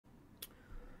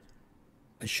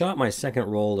I shot my second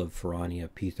roll of Ferrania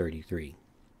P33.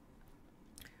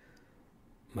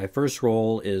 My first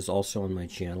roll is also on my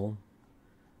channel.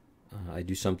 I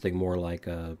do something more like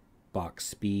a box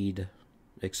speed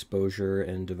exposure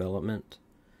and development.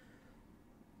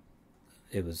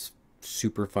 It was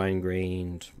super fine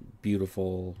grained,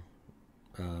 beautiful.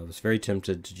 I was very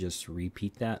tempted to just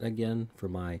repeat that again for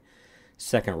my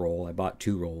second roll. I bought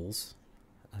 2 rolls.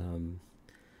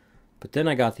 But then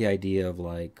I got the idea of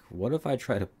like, what if I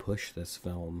try to push this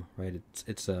film, right?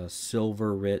 It's a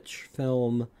silver rich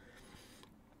film.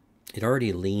 It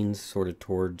already leans sort of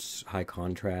towards high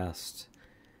contrast.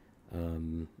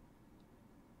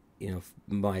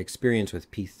 My experience with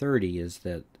P30 is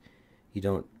that you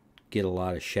don't get a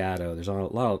lot of shadow. There's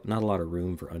not a lot of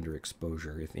room for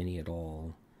underexposure, if any at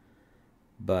all.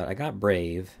 But I got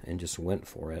brave and just went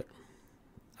for it.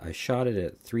 I shot it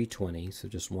at 320, so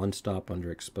just one stop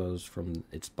underexposed from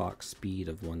its box speed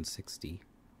of 160.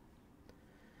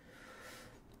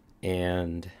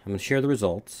 And I'm going to share the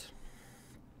results.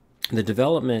 The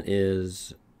development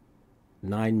is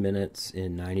 9 minutes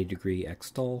in 90-degree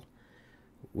Xtol,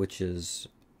 which is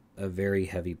a very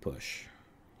heavy push,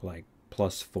 like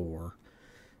 +4.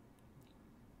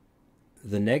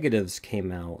 The negatives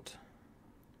came out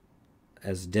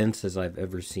as dense as I've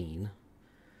ever seen,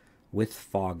 with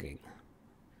fogging.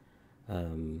 I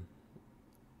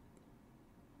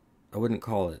wouldn't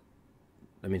call it.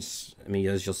 I mean,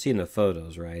 as you'll see in the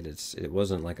photos, right? It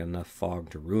wasn't like enough fog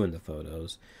to ruin the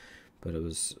photos, but it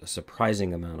was a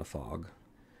surprising amount of fog.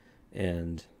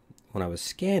 And when I was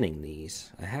scanning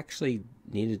these, I actually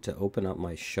needed to open up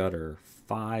my shutter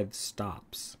 5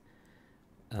 stops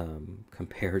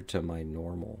compared to my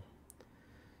normal.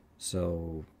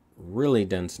 So really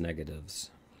dense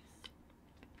negatives,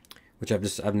 which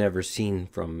I've never seen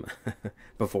from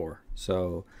before.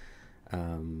 So,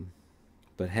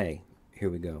 but hey,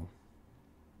 here we go.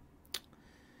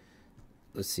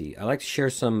 Let's see. I like to share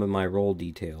some of my roll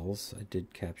details. I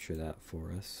did capture that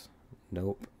for us.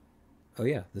 Nope. Oh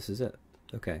yeah, this is it.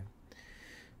 Okay.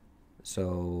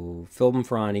 So film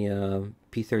Ferrania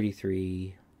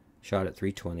P33, shot at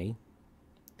 320.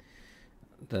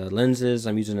 The lenses,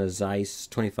 I'm using a Zeiss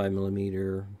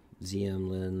 25mm ZM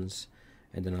lens,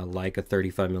 and then a Leica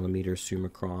 35mm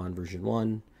Summicron version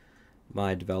 1.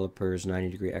 My developer's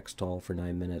 90-degree Xtol for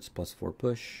 9 minutes +4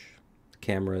 push. The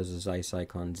camera is a Zeiss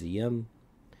Icon ZM.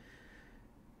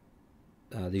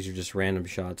 These are just random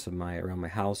shots of around my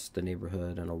house, the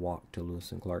neighborhood, and a walk to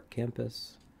Lewis and Clark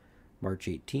campus. March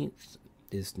 18th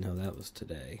no, that was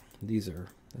today. These are,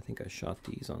 I think I shot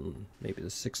these on maybe the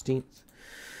 16th.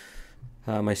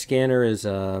 My scanner is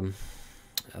a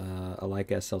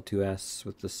Leica SL2S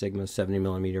with the Sigma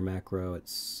 70mm macro.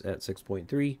 It's at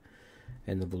 6.3,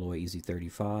 and the Veloy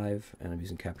EZ35, and I'm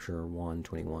using Capture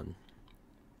 121.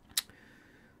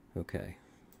 Okay,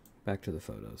 back to the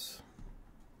photos.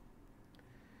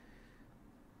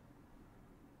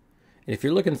 And if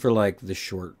you're looking for like the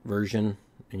short version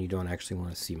and you don't actually want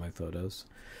to see my photos,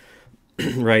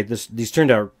 right? These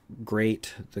turned out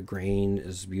great. The grain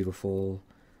is beautiful.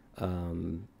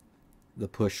 The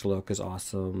push look is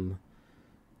awesome.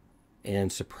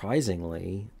 And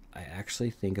surprisingly, I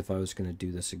actually think if I was going to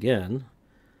do this again,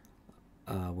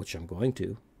 which I'm going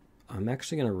to, I'm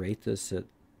actually going to rate this at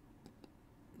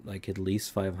like at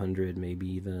least 500, maybe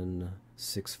even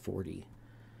 640.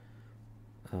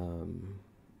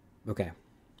 Okay.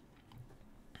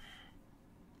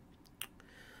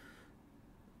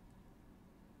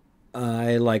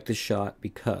 I like the shot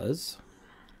because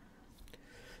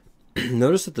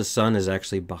notice that the sun is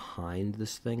actually behind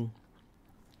this thing.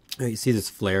 You see this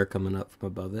flare coming up from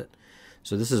above it.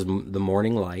 So this is the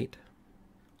morning light,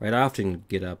 right? I often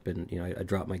get up and I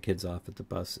drop my kids off at the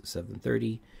bus at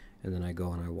 7:30, and then I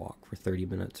go and I walk for 30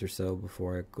 minutes or so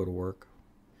before I go to work.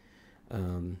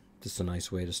 Just a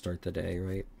nice way to start the day,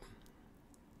 right?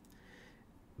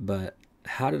 But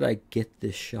how did I get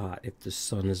this shot if the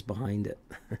sun is behind it?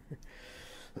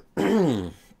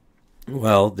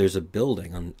 Well, there's a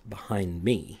building behind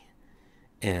me,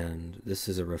 and this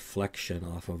is a reflection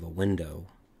off of a window.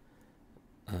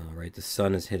 Right, the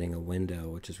sun is hitting a window,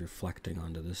 which is reflecting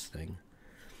onto this thing.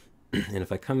 And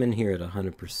if I come in here at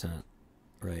 100%,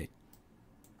 right,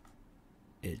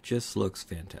 it just looks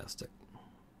fantastic.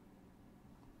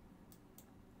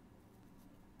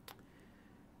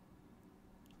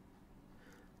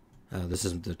 This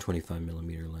is the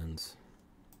 25mm lens.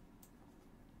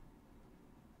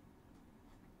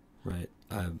 Right,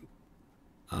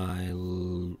 I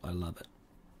love it.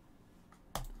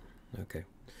 Okay.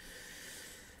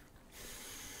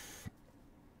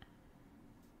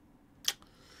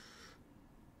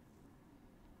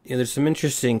 Yeah, there's some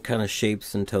interesting kind of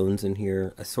shapes and tones in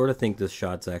here. I sort of think this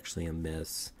shot's actually a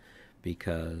miss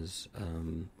because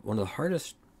one of the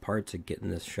hardest parts of getting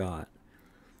this shot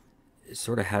is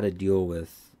sort of how to deal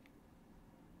with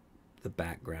the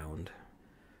background,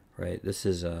 right? This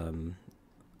is a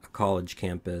college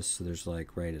campus, so there's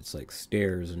like, right, it's like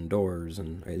stairs and doors,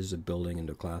 and right, this is a building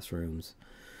into classrooms,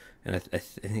 and I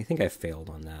think I failed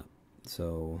on that.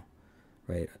 So,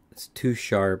 right, it's too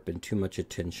sharp and too much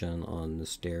attention on the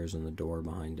stairs and the door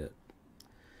behind it.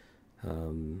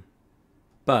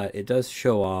 But it does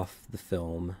show off the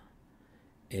film,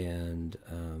 and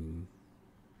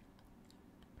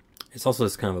it's also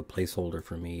just kind of a placeholder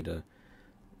for me to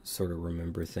sort of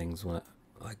remember things when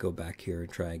I go back here and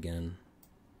try again.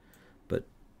 But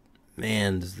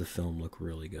man, does the film look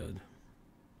really good.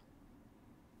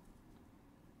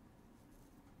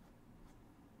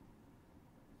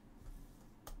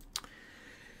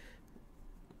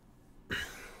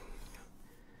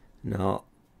 Now,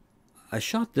 I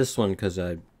shot this one because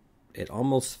it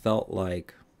almost felt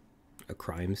like a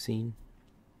crime scene.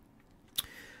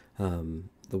 The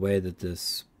way that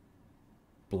this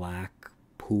black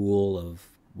pool of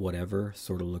whatever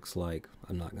sort of looks like,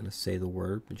 I'm not going to say the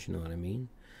word, but you know what I mean.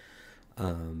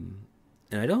 And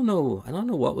I don't know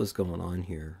what was going on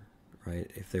here,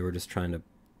 right? If they were just trying to,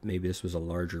 maybe this was a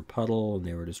larger puddle and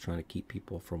they were just trying to keep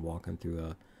people from walking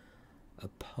through a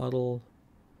puddle.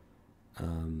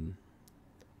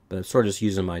 But I'm sort of just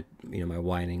using my my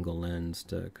wide angle lens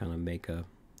to kind of make a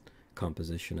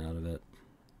composition out of it,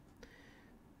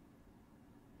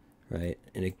 right?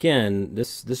 And again,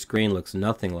 this grain looks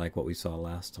nothing like what we saw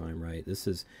last time, right?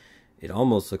 It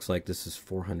almost looks like this is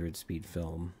 400 speed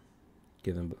film,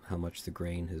 given how much the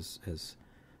grain has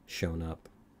shown up,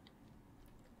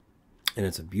 and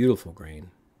it's a beautiful grain.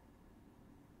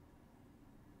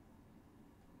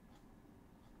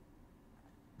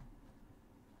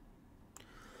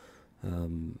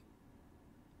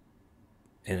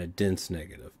 And a dense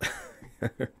negative.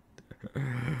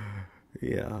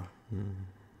 Yeah.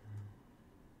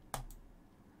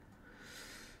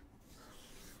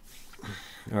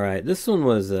 All right, this one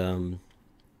was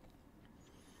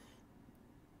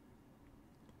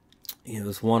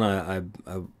this one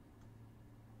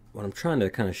what I'm trying to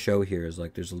kind of show here is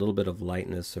like there's a little bit of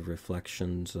lightness of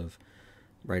reflections of,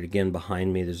 right, again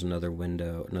behind me there's another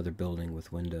window, another building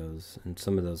with windows, and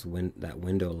some of those that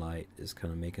window light is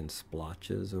kind of making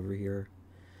splotches over here,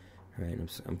 right?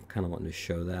 I'm kind of wanting to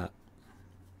show that.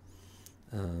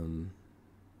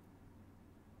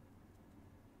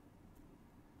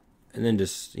 And then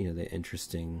just the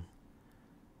interesting,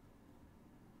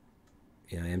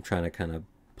 I am trying to kind of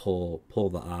pull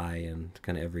the eye in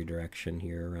kind of every direction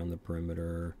here around the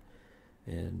perimeter,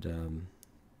 and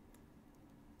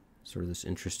sort of this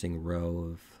interesting row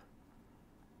of,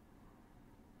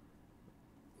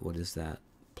 what is that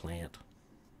plant?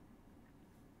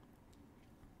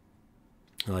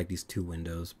 I like these two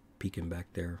windows peeking back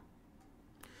there.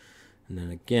 And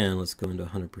then again, let's go into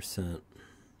 100%.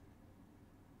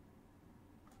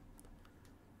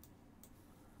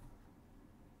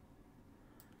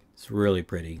 It's really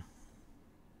pretty.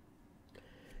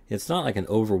 It's not like an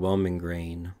overwhelming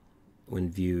grain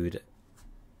when viewed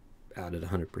out at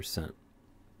 100%,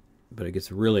 but it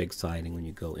gets really exciting when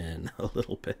you go in a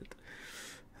little bit.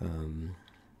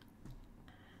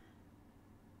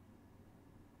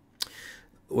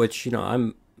 Which,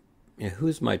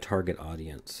 who's my target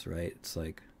audience, right? It's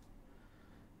like,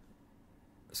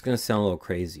 it's going to sound a little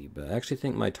crazy, but I actually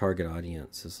think my target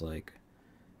audience is like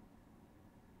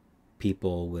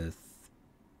people with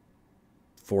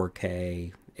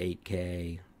 4K,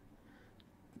 8K,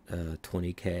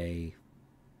 20K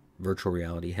virtual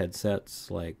reality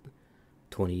headsets, like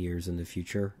 20 years in the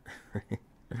future.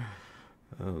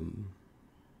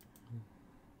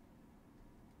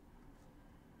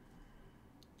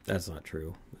 That's not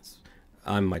true.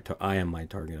 I am my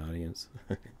target audience.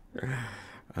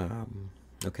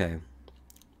 Okay.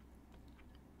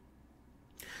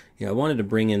 Yeah, I wanted to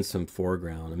bring in some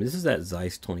foreground. I mean, this is that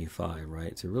Zeiss 25,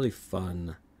 right? It's a really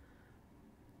fun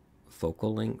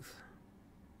focal length.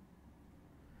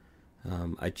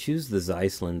 I choose the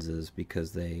Zeiss lenses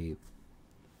because they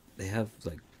have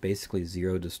like basically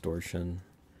zero distortion.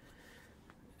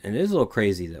 And it is a little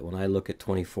crazy that when I look at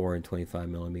 24 and 25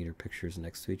 millimeter pictures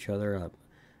next to each other,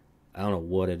 I don't know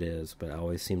what it is, but I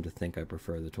always seem to think I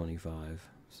prefer the 25.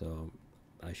 So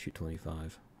I shoot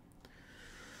 25.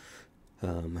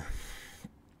 But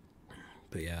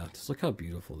yeah, just look how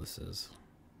beautiful this is.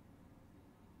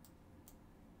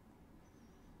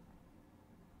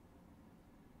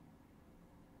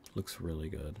 Looks really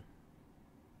good.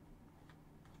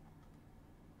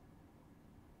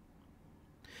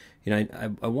 You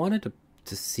know, I wanted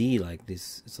to see like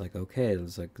this. It's like, okay,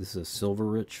 it's like this is a silver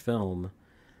rich film.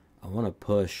 I want to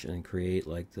push and create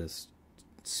like this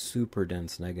super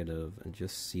dense negative and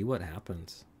just see what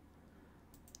happens.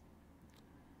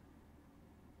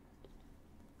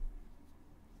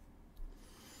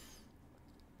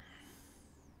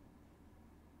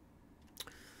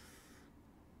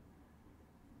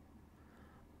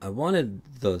 I wanted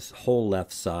the whole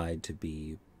left side to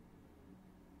be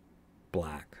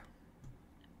black.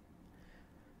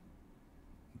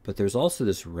 But there's also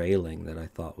this railing that I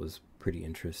thought was pretty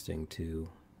interesting too.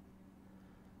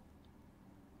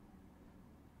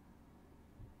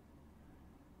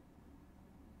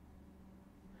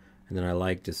 And then I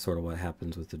like just sort of what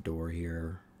happens with the door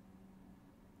here.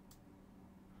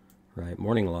 Right,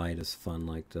 morning light is fun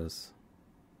like this.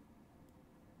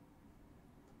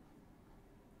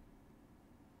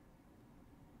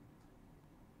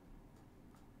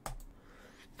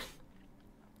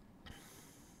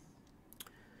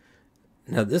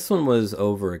 Now this one was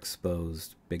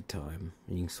overexposed big time,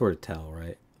 and you can sort of tell,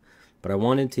 right? But I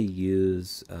wanted to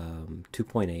use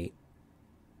 2.8,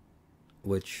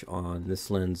 which on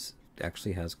this lens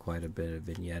actually has quite a bit of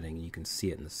vignetting. You can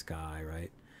see it in the sky,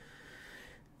 right?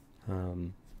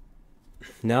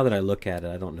 Now that I look at it,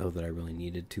 I don't know that I really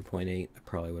needed 2.8. I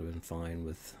probably would have been fine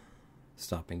with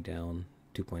stopping down.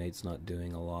 2.8 is not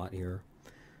doing a lot here.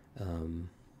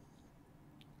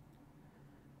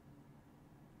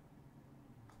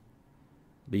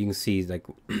 But you can see, like,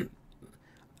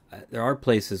 there are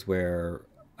places where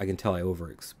I can tell I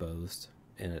overexposed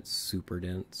and it's super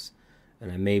dense.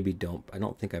 And I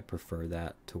don't think I prefer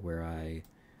that to where I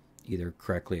either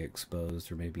correctly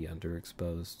exposed or maybe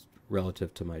underexposed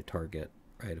relative to my target,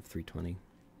 right, of 320.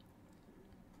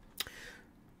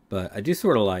 But I do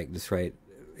sort of like this, right?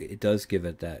 It does give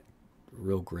it that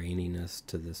real graininess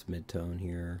to this mid-tone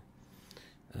here.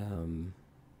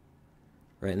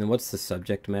 Right, and then what's the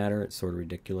subject matter? It's sort of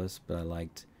ridiculous, but I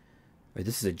liked... Right,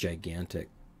 this is a gigantic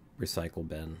recycle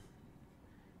bin.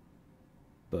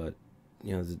 But,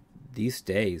 you know, these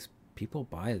days, people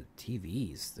buy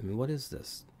TVs. I mean, what is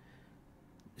this?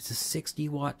 It's a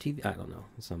 60-watt TV? I don't know.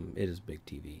 It is big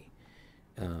TV.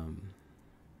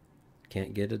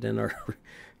 Can't get it in our...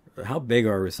 How big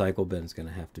our recycle bin is going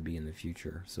to have to be in the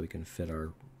future so we can fit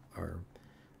our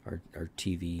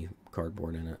TV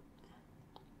cardboard in it.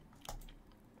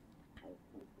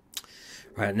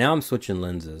 All right, now I'm switching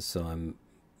lenses, so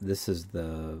this is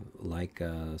the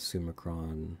Leica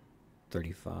Summicron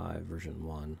 35 version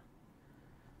 1.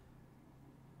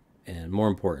 And more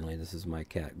importantly, this is my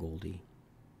cat Goldie.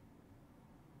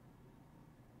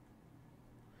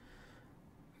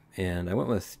 And I went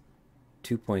with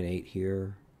 2.8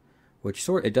 here, which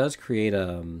it does create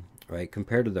right,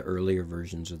 compared to the earlier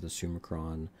versions of the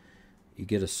Summicron, you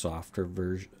get a softer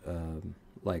version,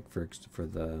 like for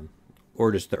the,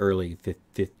 or just the early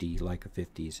 50, like a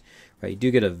 50s, right? You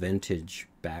do get a vintage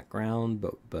background,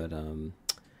 but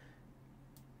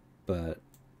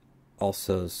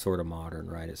also sort of modern,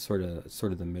 right? It's sort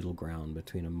of the middle ground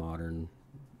between a modern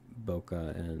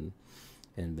bokeh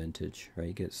and vintage, right?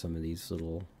 You get some of these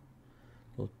little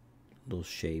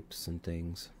shapes and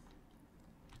things.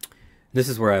 This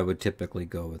is where I would typically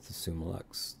go with the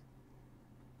Summilux,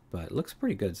 but it looks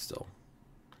pretty good still.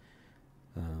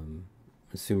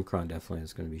 The Summicron definitely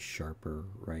is going to be sharper,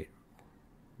 right,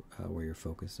 where you're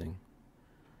focusing.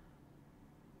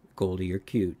 Goldie, you're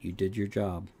cute. You did your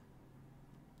job.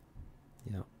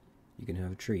 Yeah, you can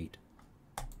have a treat.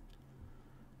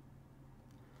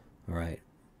 All right,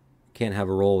 can't have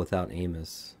a roll without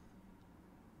Amos.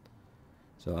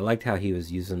 So I liked how he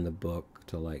was using the book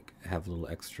to like have a little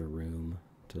extra room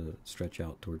to stretch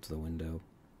out towards the window.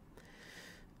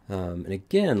 And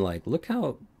again, like, look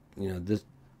how, you know, this.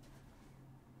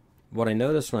 What I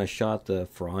noticed when I shot the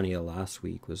Ferrania last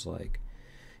week was like,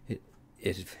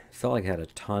 it felt like it had a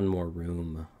ton more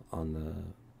room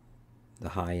on the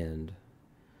high end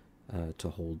to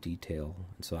hold detail,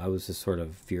 and so I was just sort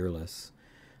of fearless,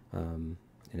 and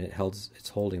it's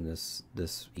holding this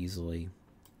easily.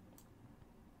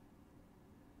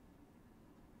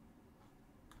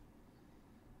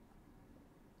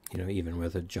 You know, even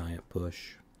with a giant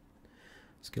push.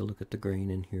 Let's go look at the grain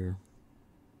in here.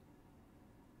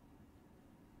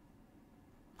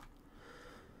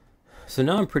 So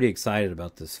now I'm pretty excited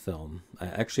about this film. I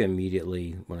actually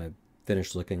immediately, when I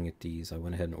finished looking at these, I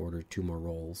went ahead and ordered 2 more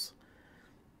rolls.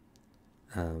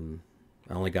 I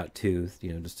only got 2,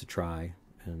 you know, just to try,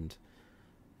 and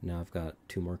now I've got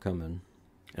 2 more coming.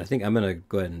 And I think I'm gonna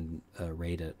go ahead and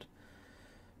rate it.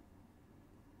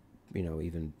 You know,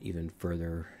 even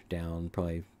further down,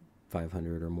 probably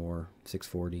 500 or more,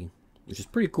 640, which is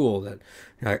pretty cool. That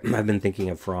I've been thinking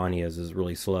of Ferranias as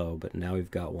really slow, but now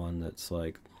we've got one that's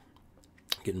like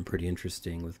getting pretty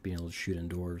interesting with being able to shoot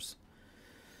indoors.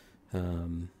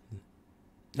 Now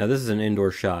this is an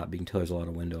indoor shot, but you can tell there's a lot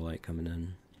of window light coming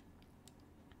in.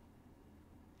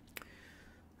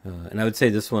 And I would say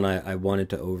this one I wanted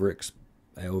to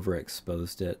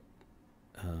overexposed it,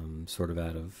 sort of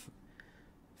out of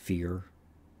fear,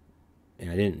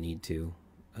 and I didn't need to.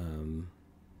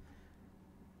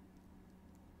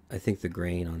 I think the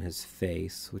grain on his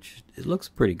face, which it looks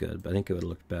pretty good, but I think it would have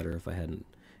looked better if I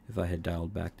had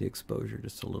dialed back the exposure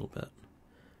just a little bit.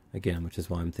 Again, which is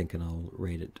why I'm thinking I'll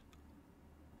rate it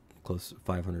close to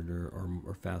 500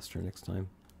 or faster next time.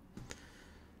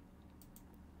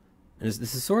 And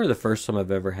this is sort of the first time I've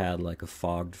ever had like a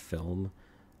fogged film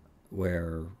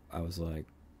where I was like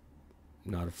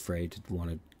not afraid to want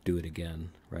to do it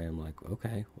again, right? I'm like,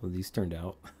 okay, well, these turned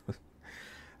out.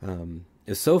 It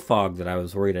was so fogged that I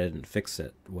was worried I didn't fix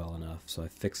it well enough, so I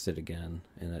fixed it again,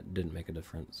 and that didn't make a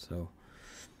difference. So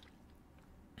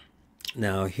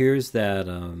now here's that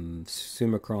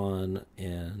Summicron,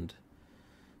 and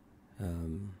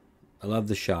I love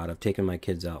the shot. I've taken my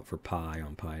kids out for pie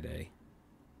on Pi Day.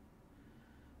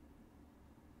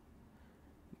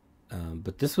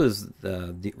 But this was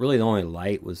really the only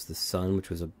light was the sun,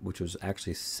 which was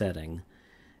actually setting,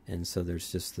 and so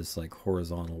there's just this like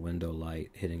horizontal window light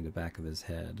hitting the back of his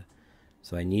head.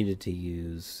 So I needed to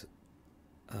use,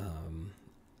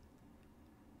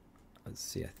 let's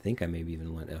see, I think I maybe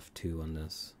even went f2 on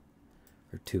this,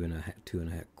 or two and a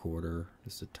quarter,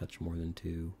 just a touch more than 2.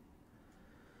 You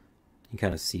can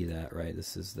kind of see that, right?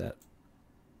 This is the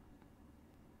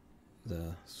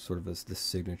sort of the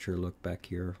signature look back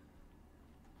here.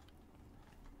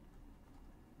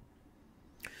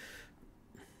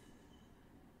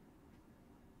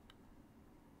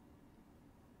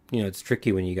 You know, it's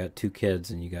tricky when you got 2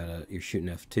 kids and you're shooting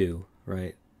f2,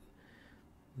 right?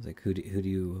 It's like who do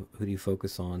you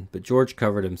focus on? But George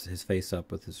covered his face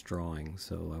up with his drawing,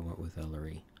 so I went with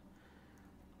Ellery.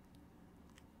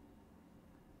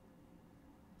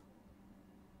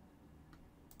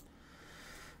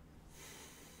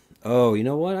 Oh, you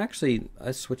know what? Actually,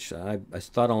 I switched. I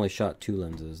thought I only shot 2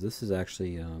 lenses. This is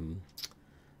actually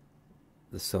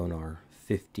the Sonar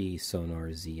 50 Sonar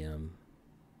ZM.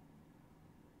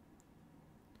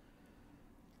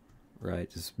 Right,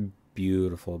 just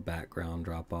beautiful background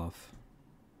drop off.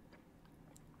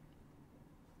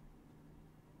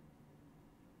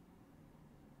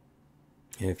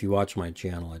 And if you watch my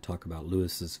channel, I talk about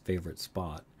Lewis's favorite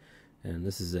spot, and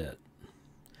this is it.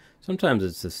 Sometimes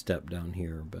it's a step down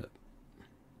here, but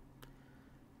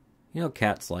you know,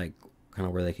 cats like kind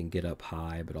of where they can get up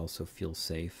high but also feel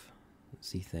safe,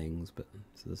 see things. But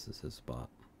so this is his spot.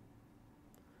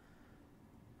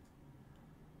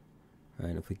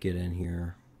 Right, if we get in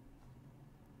here,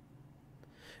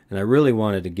 and I really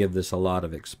wanted to give this a lot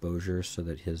of exposure so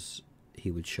that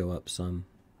he would show up some.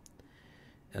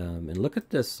 And look at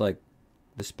this, like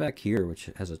this back here, which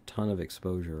has a ton of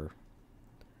exposure,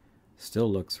 still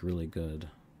looks really good.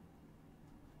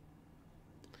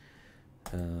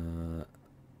 I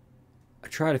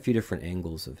tried a few different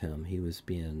angles of him. He was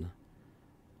being,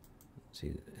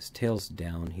 see, his tail's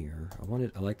down here. I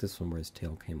like this one where his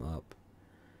tail came up.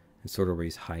 It's sort of where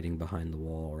he's hiding behind the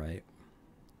wall, right?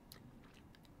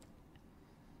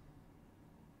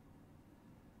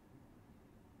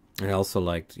 And I also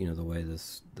liked, you know, the way the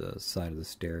side of the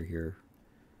stair here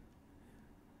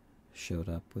showed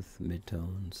up with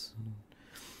midtones.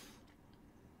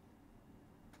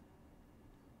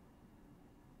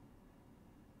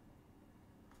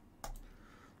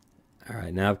 All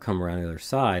right, now I've come around the other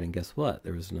side, and guess what?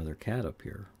 There was another cat up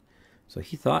here. So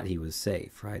he thought he was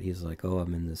safe, right? He's like, oh,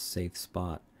 I'm in this safe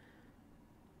spot.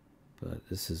 But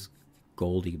this is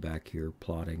Goldie back here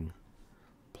plotting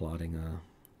you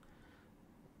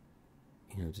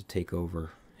know, to take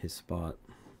over his spot.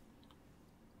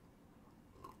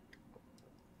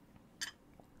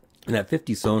 And that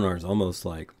 50 sonar is almost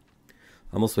like,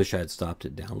 I almost wish I had stopped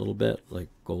it down a little bit. Like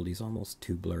Goldie's almost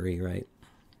too blurry, right?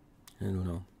 I don't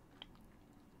know.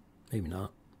 Maybe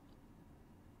not.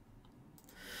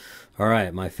 All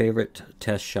right, my favorite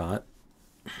test shot.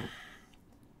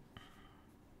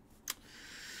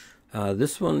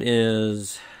 This one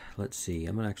is, let's see,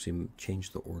 I'm going to actually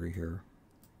change the order here.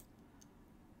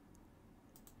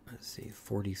 Let's see,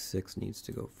 46 needs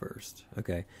to go first.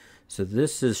 Okay, so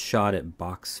this is shot at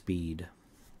box speed.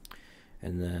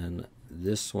 And then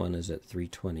this one is at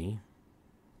 320.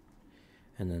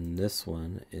 And then this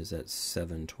one is at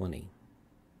 720.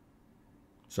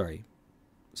 Sorry,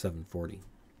 740.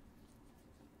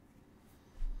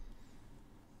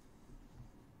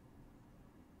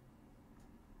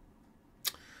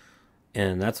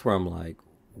 And that's where I'm like,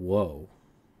 whoa,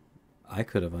 I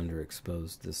could have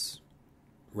underexposed this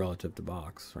relative to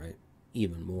box, right?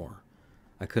 Even more.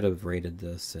 I could have rated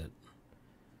this at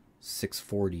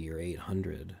 640 or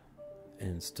 800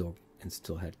 and still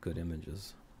had good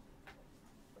images.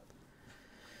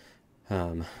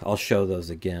 I'll show those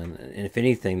again. And if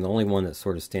anything, the only one that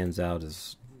sort of stands out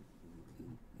as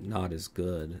not as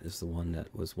good is the one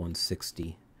that was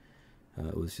 160.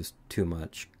 It was just too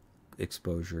much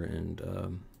exposure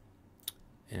and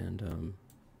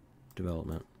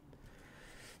development.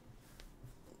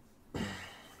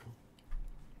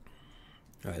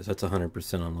 All right, so that's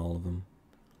 100% on all of them.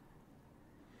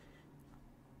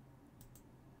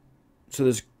 So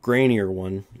this grainier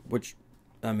one, which,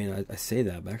 I mean, I say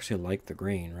that, but actually I like the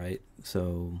grain, right?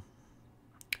 So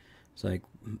it's like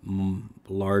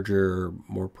larger,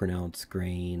 more pronounced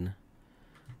grain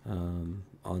on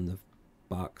the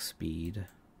box speed.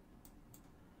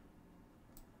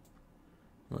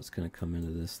 Let's kind of come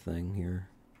into this thing here.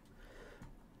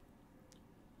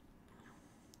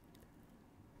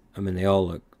 I mean, they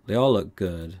all look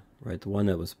good, right? The one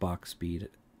that was box speed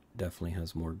definitely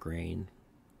has more grain.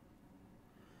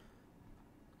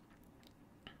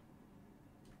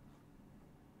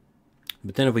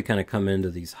 But then if we kind of come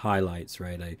into these highlights,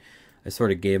 right, I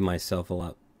sort of gave myself a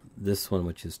lot, this one,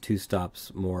 which is 2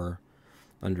 stops more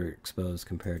underexposed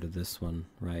compared to this one,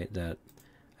 right, that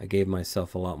I gave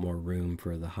myself a lot more room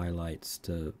for the highlights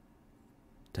to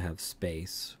have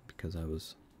space, because I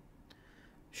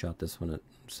shot this one at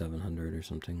 700 or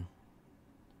something.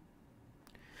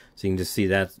 So you can just see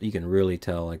that, you can really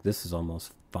tell, like, this is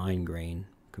almost fine grain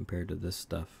compared to this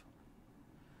stuff.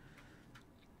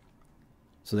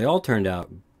 So they all turned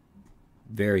out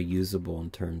very usable in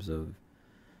terms of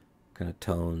kind of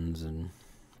tones and,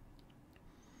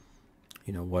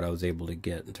 you know, what I was able to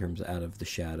get in terms of out of the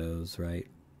shadows, right?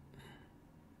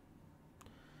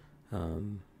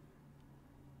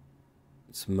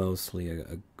 It's mostly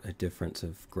a difference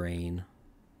of grain.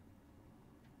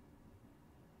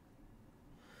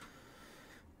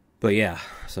 But yeah,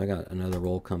 so I got another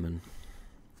roll coming.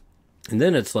 And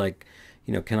then it's like,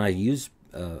 you know, can I use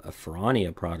a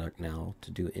Ferrania product now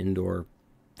to do indoor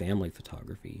family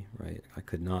photography, right? I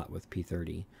could not with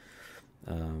P30.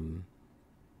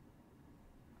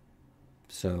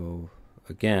 So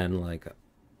again, like,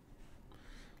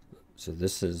 so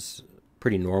this is a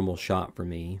pretty normal shot for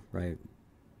me, right?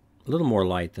 A little more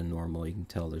light than normal. You can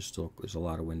tell there's a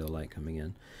lot of window light coming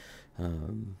in.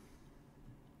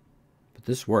 But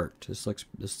this worked.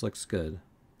 This looks good.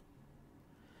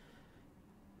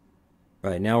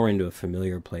 Right, now we're into a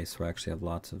familiar place where I actually have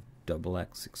lots of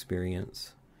XX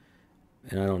experience.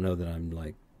 And I don't know that I'm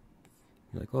like,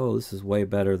 oh, this is way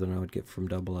better than I would get from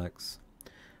XX.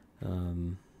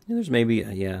 There's maybe,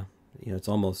 yeah, you know, it's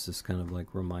almost just kind of like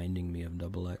reminding me of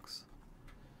XX.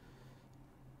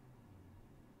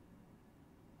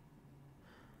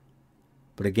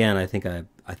 But again, I think I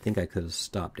could have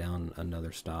stopped down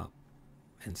another stop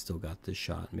and still got this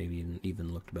shot, maybe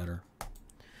even looked better.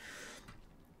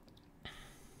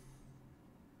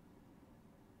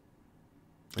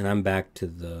 And I'm back to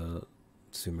the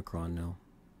Summicron now.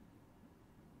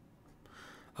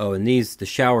 Oh, and the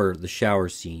shower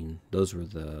scene, these are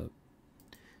the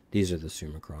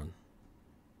Summicron.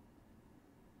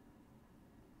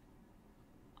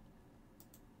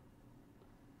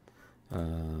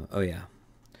 Oh yeah.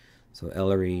 So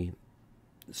Ellery,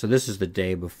 so this is the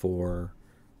day before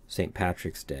St.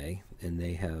 Patrick's Day, and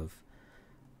they have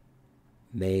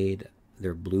made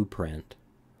their blueprint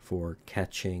for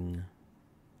catching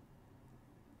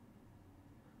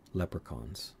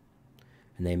leprechauns,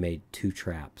 and they made 2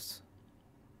 traps.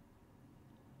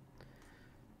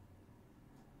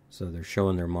 So they're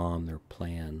showing their mom their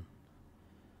plan,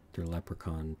 their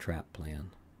leprechaun trap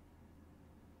plan.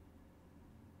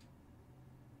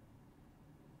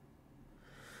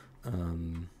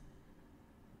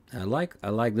 I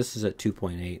like this is at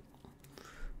 2.8,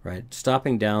 right?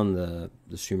 Stopping down the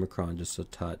Summicron just a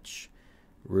touch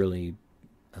really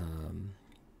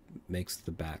makes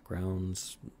the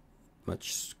backgrounds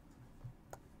much,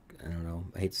 I don't know,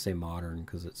 I hate to say modern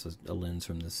because it's a lens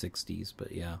from the 60s,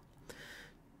 but yeah,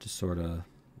 just sort of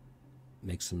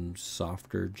makes them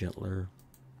softer, gentler.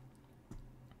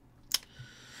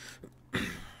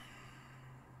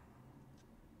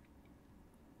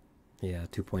 Yeah,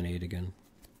 2.8 again.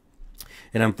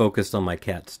 And I'm focused on my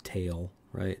cat's tail,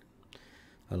 right?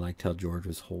 I liked how George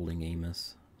was holding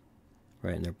Amos,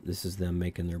 right? And this is them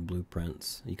making their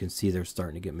blueprints. You can see they're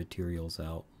starting to get materials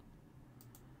out.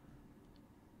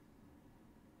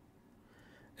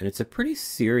 And it's a pretty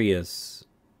serious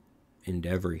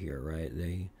endeavor here, right?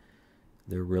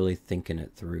 they're really thinking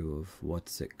it through of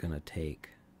what's it gonna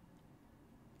take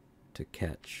to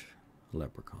catch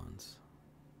leprechauns.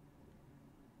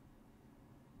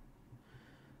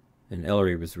 And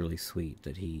Ellery was really sweet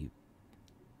that he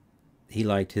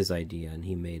liked his idea and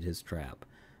he made his trap,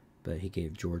 but he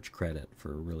gave George credit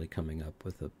for really coming up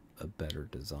with a better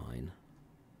design.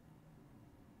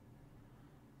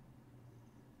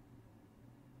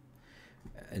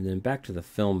 And then back to the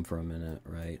film for a minute,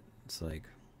 right? It's like,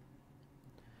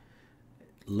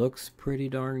 it looks pretty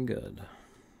darn good.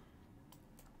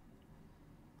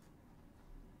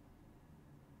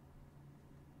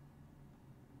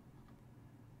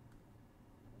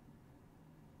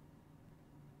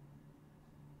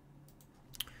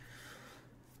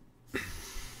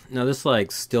 Now this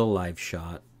like still life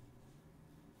shot,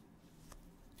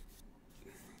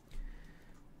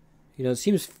 you know, it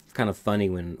seems kind of funny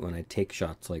when I take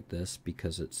shots like this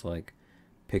because it's like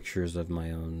pictures of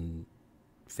my own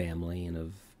family and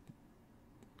of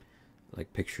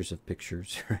like pictures of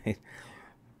pictures, right?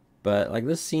 But like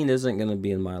this scene isn't going to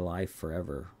be in my life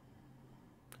forever.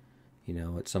 You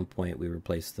know, at some point we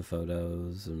replace the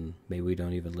photos and maybe we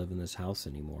don't even live in this house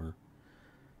anymore.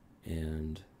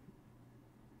 And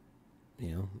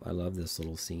you know, I love this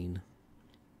little scene.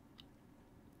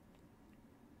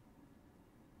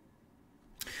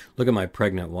 Look at my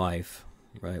pregnant wife,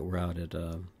 right? We're out at,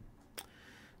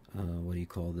 what do you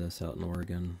call this, out in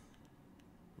Oregon,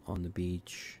 on the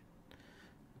beach.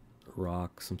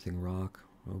 Rock, something rock.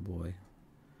 Oh boy.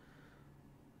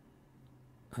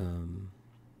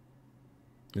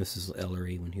 This is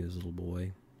Ellery when he was a little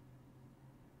boy.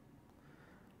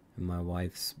 And my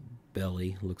wife's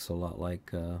belly looks a lot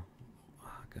like, I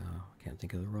can't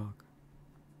think of the rock.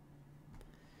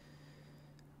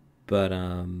 But,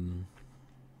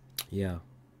 yeah.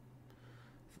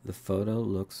 The photo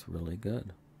looks really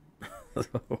good.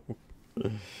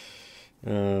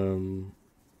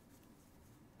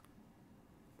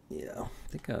 Yeah, I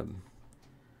think I've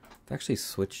actually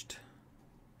switched.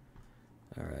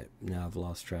 Alright, now I've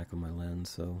lost track of my lens,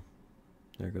 so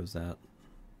there goes that.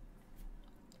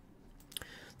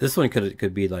 This one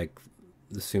could be like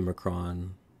the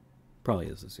Summicron. Probably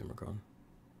is the Summicron.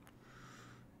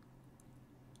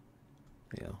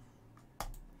 Yeah.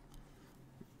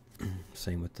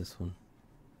 Same with this one.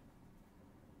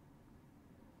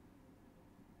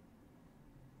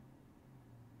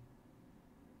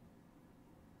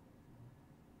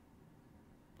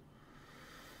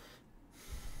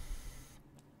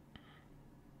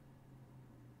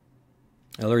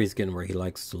 Ellery's getting where he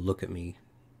likes to look at me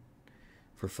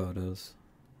for photos.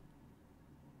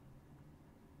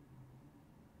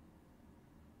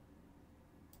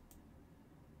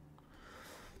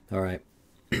 All right.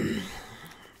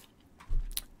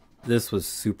 This was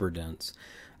super dense.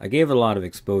 I gave it a lot of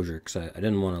exposure because I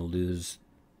didn't want to lose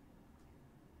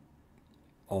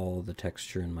all the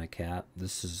texture in my cat.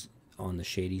 This is on the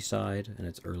shady side, and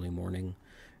it's early morning,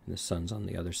 and the sun's on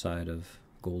the other side of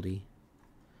Goldie.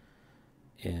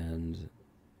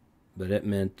 But it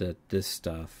meant that this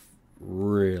stuff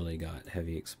really got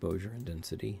heavy exposure and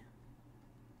density.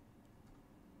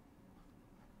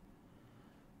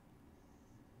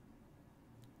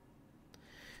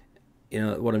 You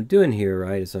know, what I'm doing here,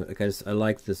 right, is I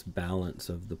like this balance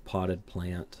of the potted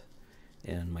plant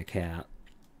and my cat,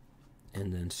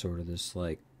 and then sort of this,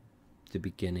 like, the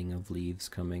beginning of leaves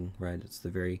coming, right? It's the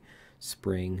very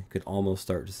spring. Could almost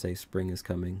start to say spring is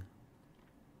coming.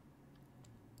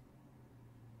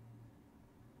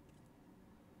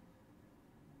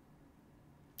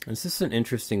 It's just an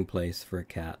interesting place for a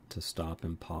cat to stop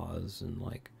and pause and,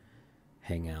 like,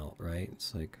 hang out, right?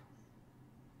 It's like,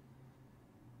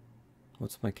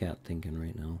 what's my cat thinking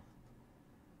right now?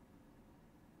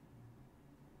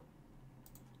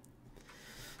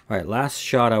 Alright, last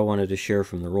shot I wanted to share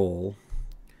from the roll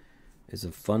is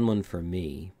a fun one for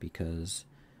me because,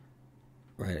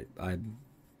 right,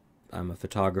 I'm a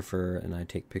photographer and I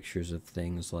take pictures of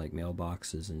things like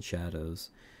mailboxes and shadows.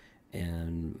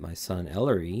 And my son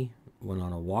Ellery went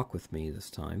on a walk with me this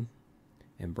time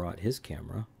and brought his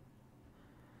camera.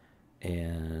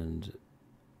 And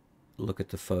look at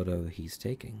the photo he's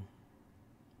taking.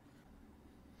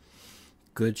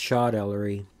 Good shot,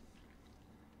 Ellery.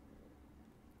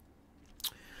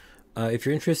 If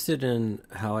you're interested in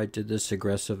how I did this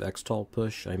aggressive Xtol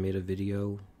push, I made a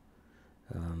video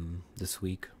this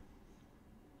week.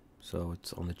 So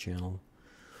it's on the channel.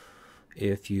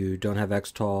 If you don't have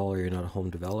Xtol or you're not a home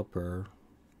developer,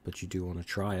 but you do want to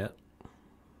try it,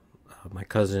 my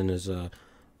cousin is a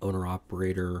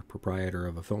owner-operator, proprietor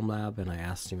of a film lab, and I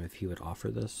asked him if he would offer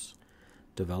this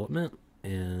development,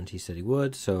 and he said he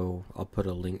would, so I'll put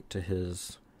a link to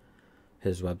his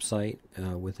website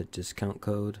with a discount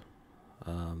code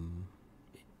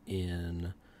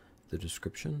in the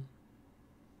description.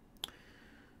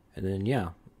 And then, yeah,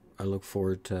 I look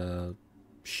forward to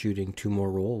shooting 2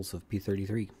 more rolls of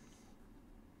P33.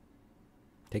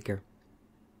 Take care.